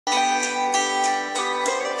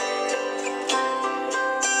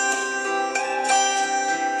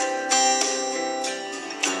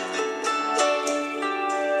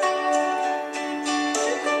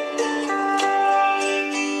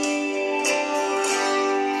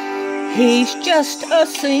He's just a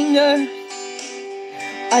singer,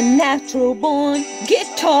 a natural born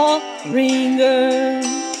guitar ringer,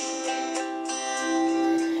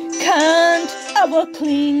 kind of a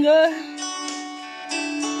clinger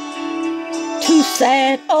to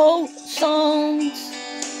sad old songs.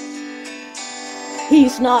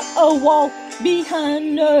 He's not a walk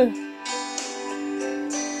behinder,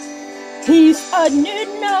 he's a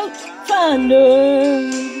new note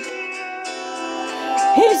finder.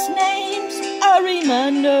 His name's a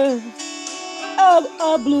reminder of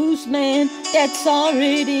a blues man that's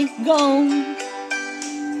already gone.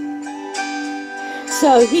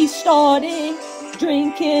 So he started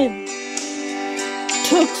drinking,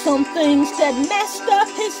 took some things that messed up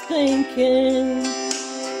his thinking.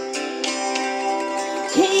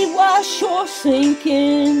 He was sure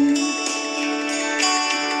sinking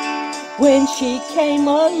when she came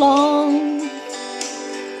along.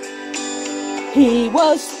 He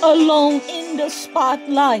was alone in the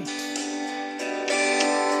spotlight,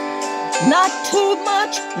 not too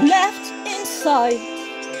much left in sight.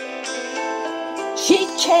 She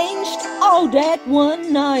changed all that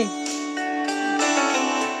one night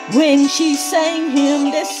when she sang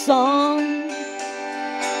him this song.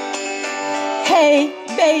 Hey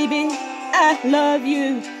baby, I love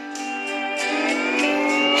you.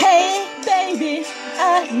 Hey baby,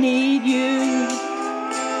 I need you.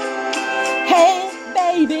 Hey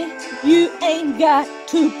baby, you ain't got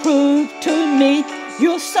to prove to me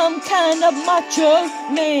you're some kind of macho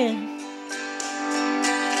man.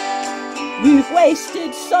 You've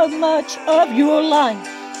wasted so much of your life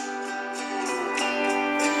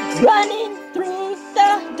running through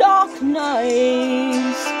the dark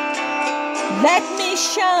nights. Let me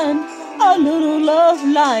shine a little of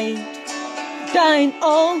light, dying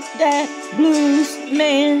on that blues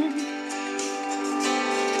man.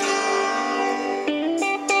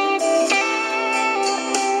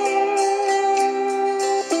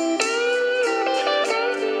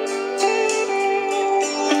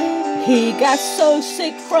 He got so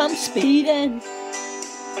sick from speeding,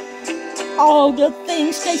 all the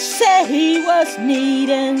things they said he was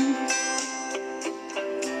needing.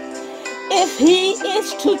 If he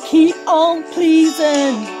is to keep on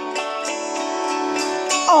pleasing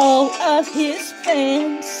all of his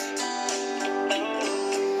fans,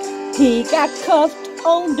 he got cuffed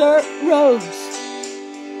on dirt roads.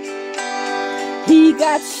 He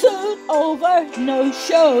got sued over no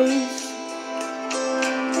shows.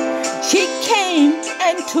 She came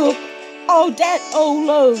and took all that old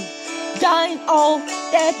load, dying all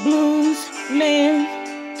that blues man.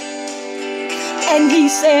 And he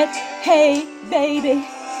said, hey baby,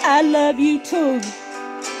 I love you too.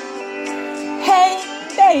 Hey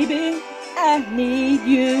baby, I need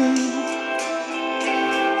you.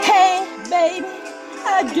 Hey baby,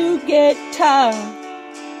 I do get tired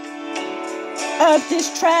of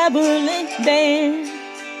this traveling band.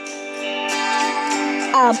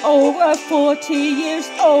 I'm over 40 years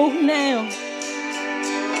old now.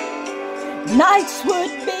 Nights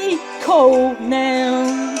would be cold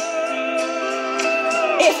now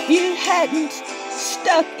if you hadn't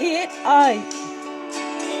stuck it out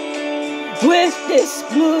with this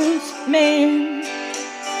blues man.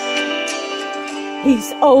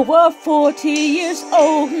 He's over 40 years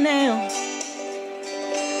old now.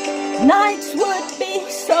 Nights would be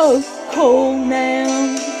so cold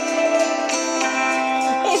now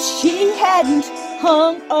if she hadn't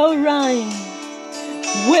hung around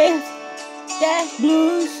with that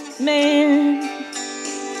blues man.